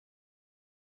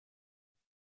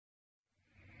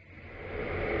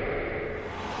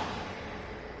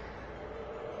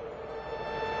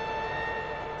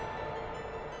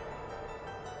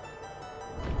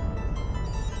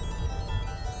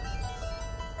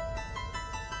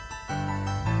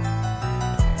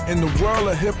In the world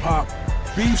of hip-hop,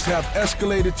 beefs have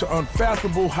escalated to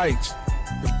unfathomable heights.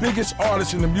 The biggest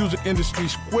artists in the music industry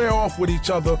square off with each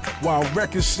other while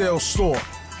record sales soar.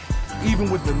 Even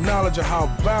with the knowledge of how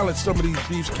violent some of these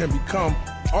beefs can become,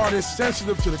 artists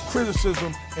sensitive to the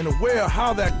criticism and aware of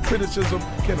how that criticism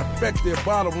can affect their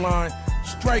bottom line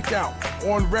strike out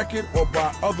on record or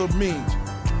by other means.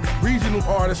 Regional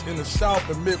artists in the South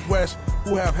and Midwest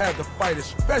who have had to fight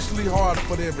especially hard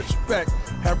for their respect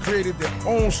have created their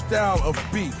own style of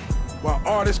beef. While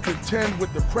artists contend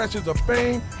with the pressures of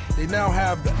fame, they now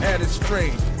have the added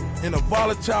strain. In a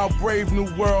volatile, brave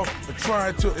new world, they're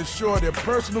trying to ensure their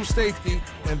personal safety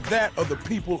and that of the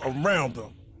people around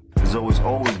them. There's always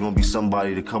gonna be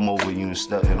somebody to come over you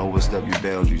and overstep your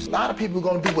boundaries. A lot of people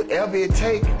gonna do whatever it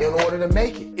takes in order to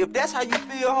make it. If that's how you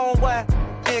feel,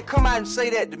 homeboy, then come out and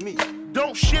say that to me.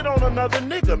 Don't shit on another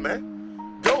nigga, man.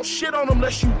 Don't shit on him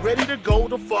unless you ready to go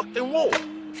to fucking war.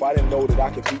 If I didn't know that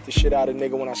I could beat the shit out of a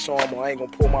nigga when I saw him, or I ain't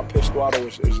gonna pull my pistol out, or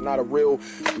it's not a real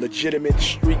legitimate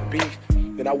street beef,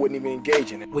 then I wouldn't even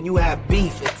engage in it. When you have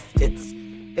beef,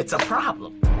 it's a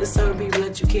problem. There's certain people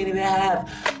that you can't even have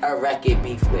a record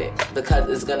beef with because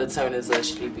it's gonna turn into a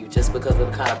street beef just because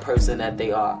of the kind of person that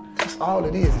they are. That's all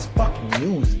it is fucking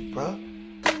music, bro.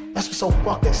 That's what's so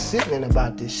fucking sickening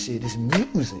about this shit, is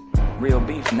music. Real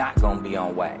beef not gonna be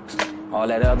on wax. All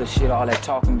that other shit, all that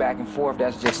talking back and forth,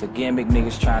 that's just a gimmick.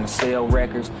 Niggas trying to sell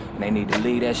records, and they need to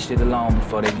leave that shit alone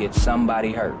before they get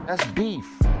somebody hurt. That's beef.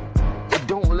 It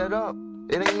don't let up.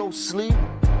 It ain't no sleep.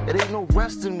 It ain't no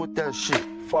resting with that shit.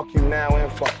 Fuck you now and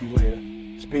fuck you later.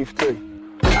 It's beef 3.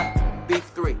 Beef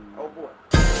 3.